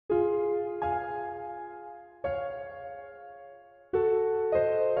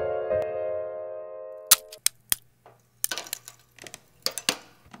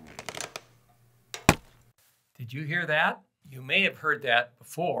Did you hear that? You may have heard that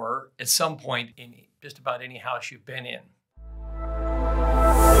before at some point in just about any house you've been in.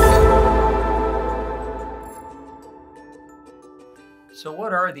 So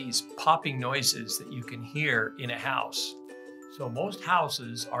what are these popping noises that you can hear in a house? So most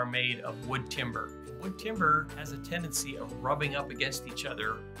houses are made of wood timber. Wood timber has a tendency of rubbing up against each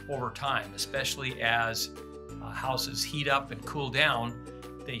other over time, especially as houses heat up and cool down.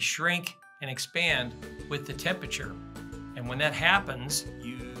 They shrink and expand with the temperature. And when that happens,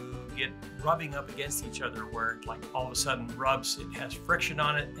 you get rubbing up against each other where it like all of a sudden rubs, it has friction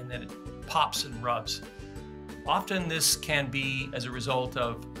on it, and then it pops and rubs. Often this can be as a result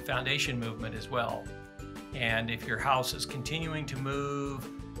of foundation movement as well. And if your house is continuing to move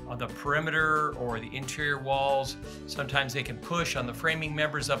on the perimeter or the interior walls, sometimes they can push on the framing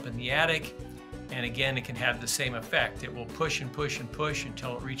members up in the attic. And again, it can have the same effect. It will push and push and push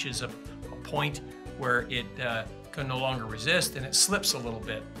until it reaches a point where it can no longer resist and it slips a little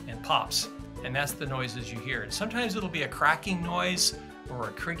bit and pops. And that's the noises you hear. And sometimes it'll be a cracking noise or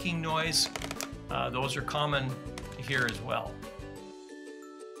a creaking noise. Those are common to hear as well.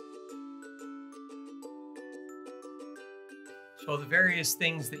 So the various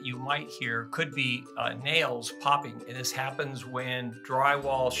things that you might hear could be nails popping. And this happens when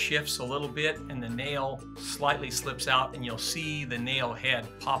drywall shifts a little bit and the nail slightly slips out, and you'll see the nail head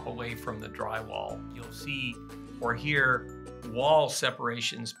pop away from the drywall. You'll see or hear wall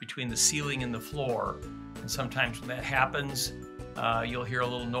separations between the ceiling and the floor. And sometimes when that happens, you'll hear a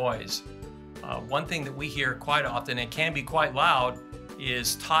little noise. One thing that we hear quite often, and can be quite loud,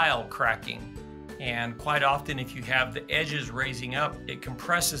 is tile cracking. And quite often, if you have the edges raising up, it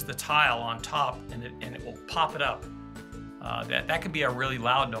compresses the tile on top and it will pop it up. That can be a really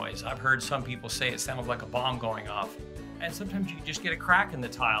loud noise. I've heard some people say it sounds like a bomb going off. And sometimes you just get a crack in the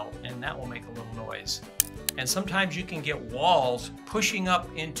tile and that will make a little noise. And sometimes you can get walls pushing up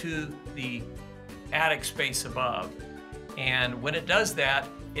into the attic space above. And when it does that,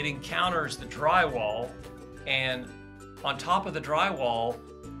 it encounters the drywall, and on top of the drywall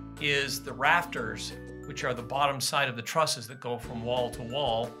is the rafters, which are the bottom side of the trusses that go from wall to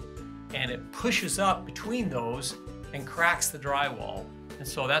wall, and it pushes up between those and cracks the drywall. And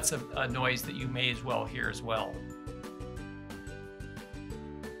so that's a noise that you may as well hear as well.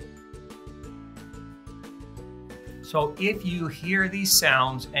 So if you hear these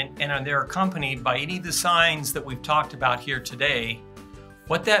sounds and they're accompanied by any of the signs that we've talked about here today,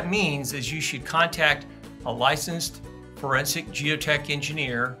 what that means is you should contact a licensed forensic geotech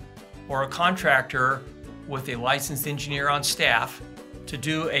engineer or a contractor with a licensed engineer on staff to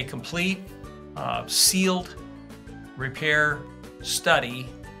do a complete sealed repair study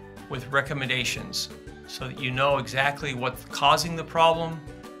with recommendations so that you know exactly what's causing the problem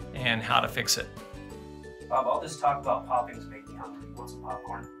and how to fix it. Bob, all this talk about poppings make me hungry. You want some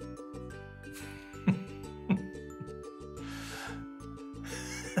popcorn?